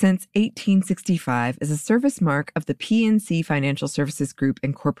Boring Since 1865 is a service mark of the PNC Financial Services Group,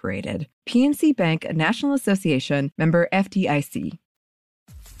 Incorporated. PNC Bank, a National Association, member FDIC.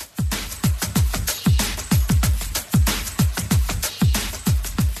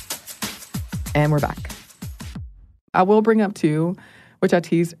 And we're back. I will bring up too, which I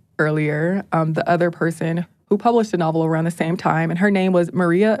teased earlier, the other person who published a novel around the same time, and her name was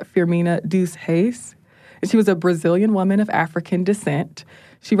Maria Firmina dos Reis. She was a Brazilian woman of African descent.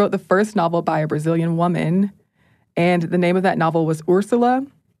 She wrote the first novel by a Brazilian woman, and the name of that novel was Ursula.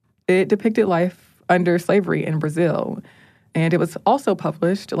 It depicted life under slavery in Brazil, and it was also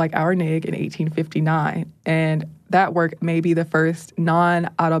published, like Our Nig, in 1859. And that work may be the first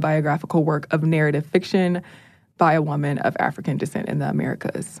non-autobiographical work of narrative fiction by a woman of African descent in the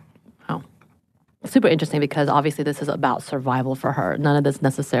Americas. Super interesting because obviously this is about survival for her. None of this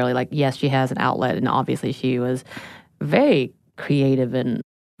necessarily yes, she has an outlet and obviously she was very creative. And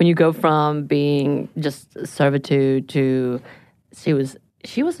when you go from being just servitude to she was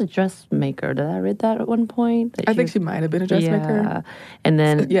a dressmaker. Did I read that at one point? I think she might have been a dressmaker. Yeah. And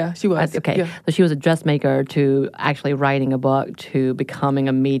then... Yeah, she was. Okay. Yeah. So she was a dressmaker to actually writing a book to becoming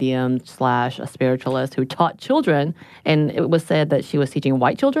a medium / a spiritualist who taught children. And it was said that she was teaching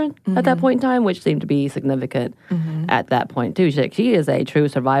white children at that point in time, which seemed to be significant at that point, too. She is a true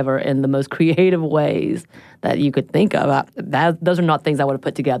survivor in the most creative ways that you could think of. Those are not things I would have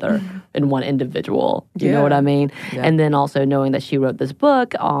put together in one individual. You know what I mean? Yeah. And then also knowing that she wrote this book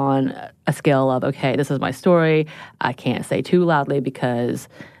on a scale of, okay, this is my story. I can't say too loudly because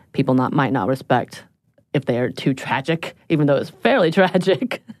people might not respect if they are too tragic, even though it's fairly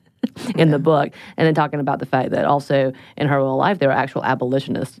tragic in the book. And then talking about the fact that also in her real life, there were actual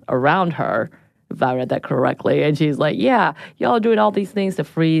abolitionists around her, if I read that correctly. And she's like, yeah, y'all are doing all these things to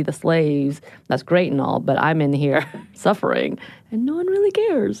free the slaves. That's great and all, but I'm in here suffering, and no one really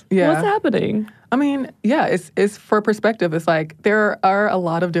cares. Yeah. What's happening? I mean, yeah, it's for perspective. It's like there are a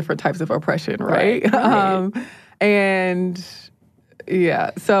lot of different types of oppression, right? And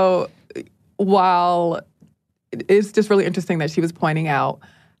yeah, so while it's just really interesting that she was pointing out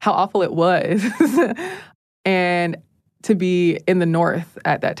how awful it was and to be in the North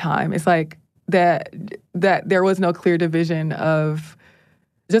at that time, it's like that there was no clear division of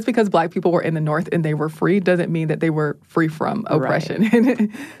just because Black people were in the North and they were free doesn't mean that they were free from oppression. Right.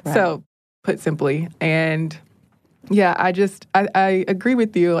 So, put simply, and yeah, I agree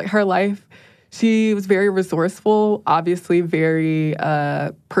with you. Like her life, she was very resourceful, obviously very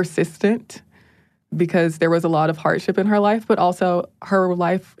persistent because there was a lot of hardship in her life, but also her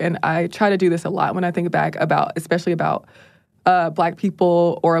life, and I try to do this a lot when I think back especially about Black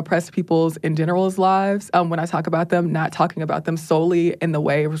people or oppressed people's in general's lives. When I talk about them, not talking about them solely in the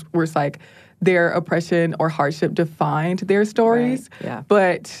way where it's like their oppression or hardship defined their stories. Right. Yeah.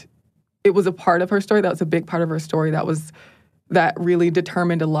 But it was a part of her story. That was a big part of her story. That really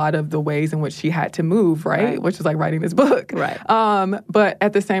determined a lot of the ways in which she had to move, right? Which is like writing this book. Right. But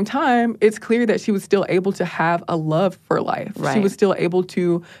at the same time, it's clear that she was still able to have a love for life. Right. She was still able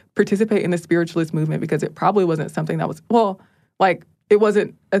to participate in the spiritualist movement because it probably wasn't something that was, it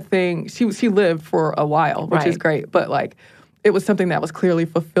wasn't a thing. She lived for a while, which is great. But it was something that was clearly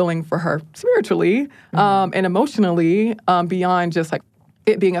fulfilling for her spiritually and emotionally beyond just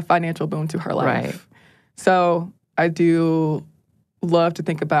it being a financial boon to her life. Right. So I do love to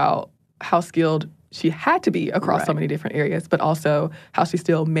think about how skilled she had to be across so many different areas, but also how she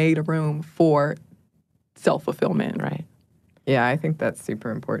still made room for self-fulfillment. Right. Yeah, I think that's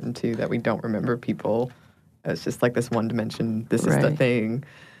super important too, that we don't remember people as just this one dimension, this is the thing.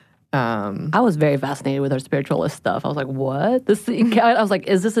 I was very fascinated with her spiritualist stuff. I was like, what? I was like,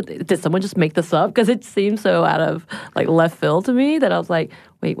 did someone just make this up? Because it seemed so out of left field to me that I was like,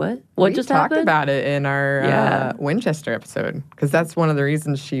 wait, what? What just happened? We talked about it in our Winchester episode, because that's one of the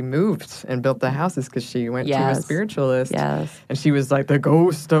reasons she moved and built the house, is because she went to a spiritualist. Yes. And she was like, the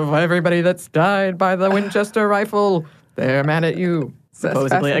ghost of everybody that's died by the Winchester rifle, they're mad at you.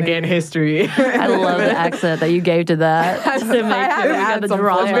 Supposedly, again, history. I love the accent that you gave to that. To make sure we got the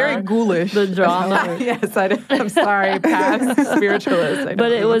drama. It's very ghoulish. The drama. Yes, I'm sorry, past spiritualist.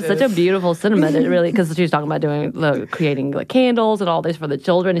 But it was such a beautiful sentiment. It really, because she was talking about creating candles and all this for the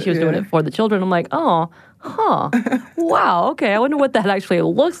children, and she was doing it for the children. I'm like, wow, okay. I wonder what that actually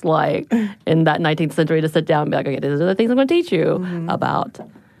looks like in that 19th century, to sit down and be like, okay, these are the things I'm going to teach you about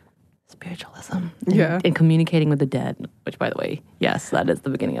spiritualism. And communicating with the dead, which, by the way, yes, that is the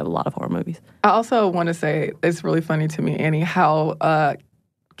beginning of a lot of horror movies. I also want to say, it's really funny to me, Annie, how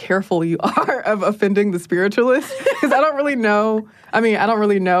careful you are of offending the spiritualists. Because I don't really know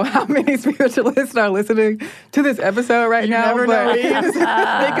how many spiritualists are listening to this episode right now. Never know.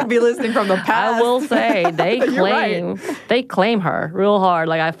 They could be listening from the past. I will say, they claim her real hard.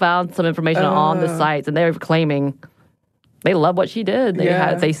 I found some information on the sites, and they're claiming they love what she did.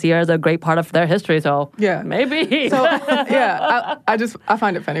 They see her as a great part of their history. So maybe. So I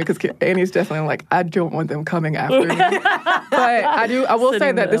find it funny because Annie's definitely I don't want them coming after me. But I will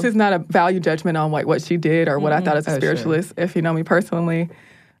say that this is not a value judgment on what she did or what I thought as a spiritualist. Sure. If you know me personally,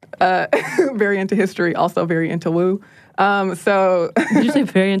 very into history, also very into woo. Did you say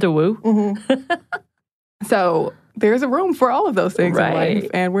very into woo? Mm-hmm. So there's a room for all of those things in life,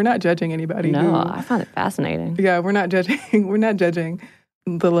 and we're not judging anybody. No, I find it fascinating. Yeah, we're not judging. We're not judging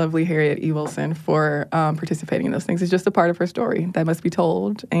the lovely Harriet E. Wilson for participating in those things. It's just a part of her story that must be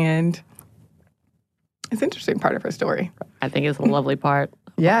told, and it's an interesting part of her story. I think it's a lovely part.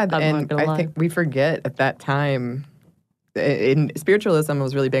 Yeah, and I think we forget at that time. In spiritualism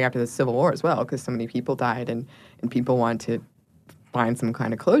was really big after the Civil War as well, because so many people died, and people wanted to find some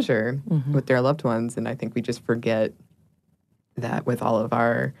kind of closure with their loved ones. And I think we just forget that with all of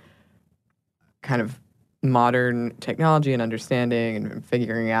our kind of modern technology and understanding and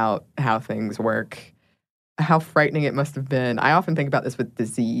figuring out how things work, how frightening it must have been. I often think about this with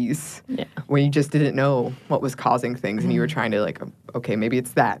disease, when you just didn't know what was causing things, and you were trying to okay, maybe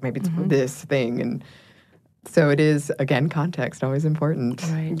it's that, maybe it's this thing. And so it is, again, context, always important.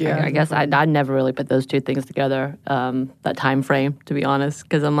 Right. Yeah. I guess I never really put those two things together, that time frame, to be honest,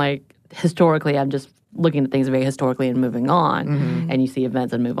 because I'm historically, I'm just looking at things very historically and moving on, and you see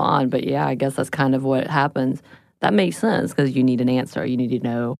events and move on. But yeah, I guess that's kind of what happens. That makes sense, because you need an answer. You need to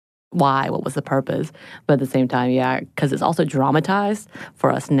know why, what was the purpose. But at the same time, because it's also dramatized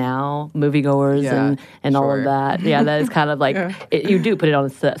for us now, moviegoers and all of that. Yeah, that is kind of you do put it on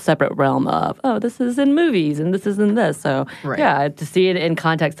a separate realm of, this is in movies and this is in this. So to see it in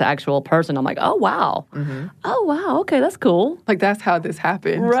context to actual person, I'm like, oh, wow. Oh, wow. Okay, that's cool. That's how this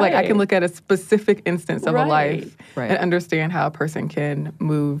happened. Right. I can look at a specific instance of a life and understand how a person can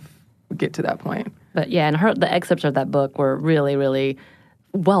get to that point. But yeah, and the excerpts of that book were really, really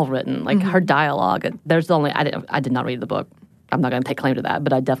well written. Her dialogue, I did not read the book. I'm not going to take claim to that,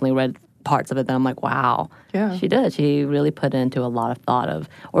 but I definitely read parts of it that I'm like, wow. Yeah. She did. She really put into a lot of thought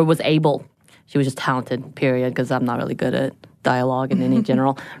or was able. She was just talented, period, because I'm not really good at dialogue in any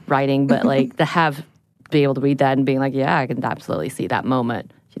general writing, but to be able to read that and being like, yeah, I can absolutely see that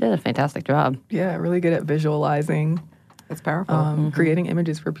moment. She did a fantastic job. Yeah, really good at visualizing. It's powerful. Creating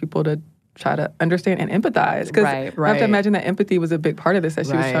images for people to try to understand and empathize. Because I have to imagine that empathy was a big part of this that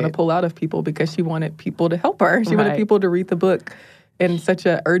she was trying to pull out of people, because she wanted people to help her. She wanted people to read the book in such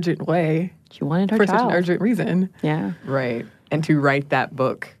an urgent way. She wanted her for child. such an urgent reason. Yeah. Right. And to write that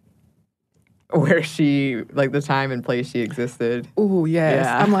book where she, like the time and place she existed. Ooh, yes.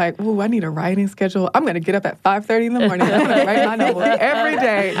 Yeah. I'm like, ooh, I need a writing schedule. I'm going to get up at 5:30 in the morning. I'm going to write my novel every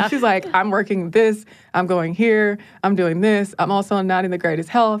day. And she's like, I'm working this. I'm going here. I'm doing this. I'm also not in the greatest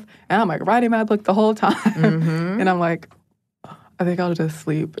health. And I'm like writing my book the whole time. Mm-hmm. And I'm like, I think I'll just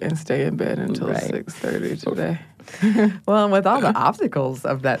sleep and stay in bed until 6:30 today. Well, and with all the obstacles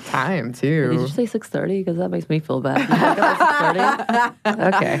of that time, too. Did you say 6:30? Because that makes me feel bad. You wake up at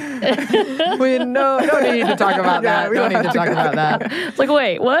 6:30? Okay. We no need to talk about that. We don't need to talk about that. It's like,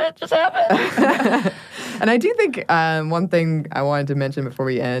 wait, what just happened? And I do think one thing I wanted to mention before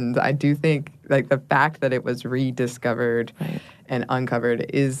we end, I do think like the fact that it was rediscovered and uncovered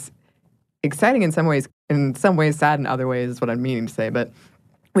is exciting in some ways sad in other ways is what I'm meaning to say. But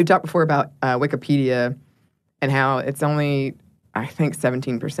we've talked before about Wikipedia and how it's only, I think,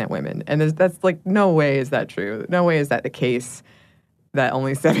 17% women. And that's like, no way is that true. No way is that the case that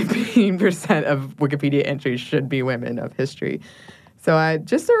only 17% of Wikipedia entries should be women of history. So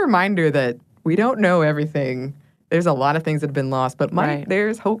just a reminder that we don't know everything. There's a lot of things that have been lost, but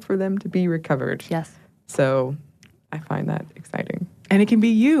there's hope for them to be recovered. Yes. So I find that exciting. And it can be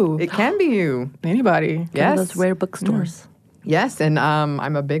you. It can be you. Anybody. Yes. Those rare bookstores. Yes, and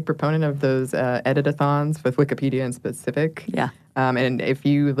I'm a big proponent of those edit-a-thons with Wikipedia in specific. Yeah. And if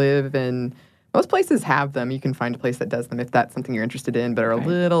you live in, most places have them. You can find a place that does them if that's something you're interested in, but are a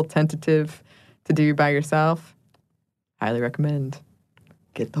little tentative to do by yourself. Highly recommend.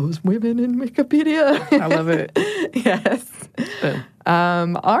 Get those women in Wikipedia. I love it. Yes.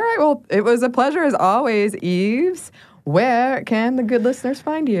 All right, well, it was a pleasure as always, Eves. Where can the good listeners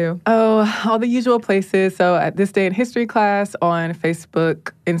find you? Oh, all the usual places. So at This Day in History class on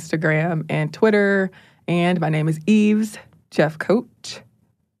Facebook, Instagram, and Twitter. And my name is Eves Jeffcoat.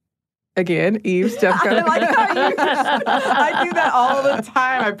 Again, Eves Jeffcoat. I like how I do that all the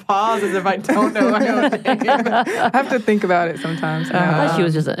time. I pause as if I don't know my own name. I have to think about it sometimes. I thought she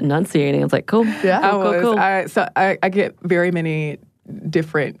was just enunciating. It's like, cool. Yeah, cool. I get very many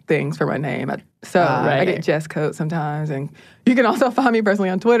different things for my name. I get Jess Coat sometimes. And you can also find me personally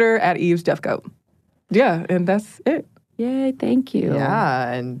on Twitter at Eves Jeffcoat. Yeah, and that's it. Yay, thank you.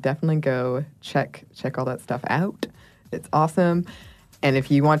 Yeah, and definitely go check all that stuff out. It's awesome. And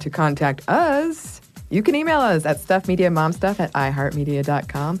if you want to contact us, you can email us at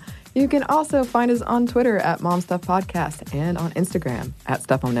stuffmediamomstuff@iheartmedia.com. You can also find us on Twitter at momstuffpodcast and on Instagram at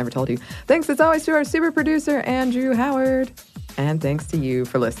Stuff Mom Never Told You. Thanks as always to our super producer, Andrew Howard. And thanks to you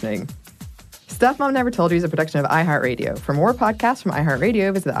for listening. Stuff Mom Never Told You is a production of iHeartRadio. For more podcasts from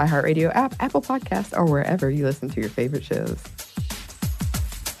iHeartRadio, visit the iHeartRadio app, Apple Podcasts, or wherever you listen to your favorite shows.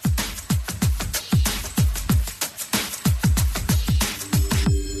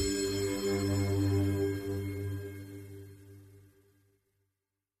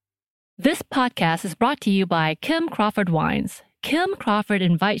 This podcast is brought to you by Kim Crawford Wines. Kim Crawford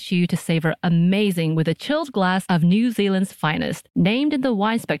invites you to savor amazing with a chilled glass of New Zealand's finest, named in the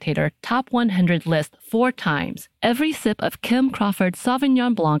Wine Spectator Top 100 list 4 times. Every sip of Kim Crawford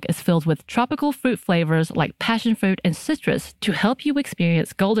Sauvignon Blanc is filled with tropical fruit flavors like passion fruit and citrus to help you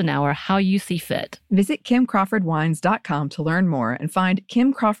experience golden hour how you see fit. Visit KimCrawfordWines.com to learn more and find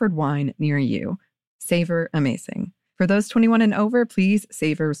Kim Crawford wine near you. Savor amazing. For those 21 and over, please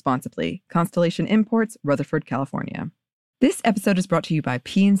savor responsibly. Constellation Imports, Rutherford, California. This episode is brought to you by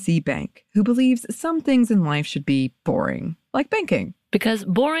PNC Bank, who believes some things in life should be boring, like banking. Because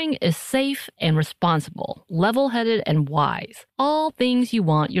boring is safe and responsible, level-headed and wise. All things you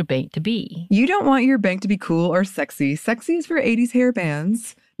want your bank to be. You don't want your bank to be cool or sexy. Sexy is for 80s hair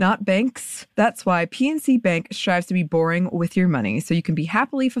bands, not banks. That's why PNC Bank strives to be boring with your money so you can be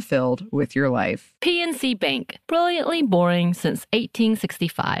happily fulfilled with your life. PNC Bank, brilliantly boring since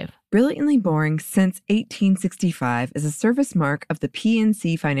 1865. Brilliantly Boring Since 1865 is a service mark of the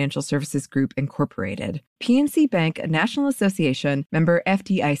PNC Financial Services Group, Incorporated. PNC Bank, a National Association, member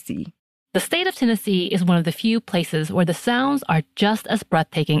FDIC. The state of Tennessee is one of the few places where the sounds are just as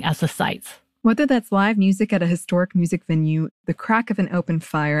breathtaking as the sights. Whether that's live music at a historic music venue, the crack of an open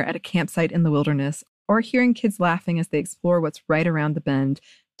fire at a campsite in the wilderness, or hearing kids laughing as they explore what's right around the bend,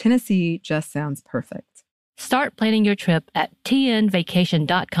 Tennessee just sounds perfect. Start planning your trip at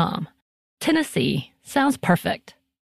tnvacation.com. Tennessee sounds perfect.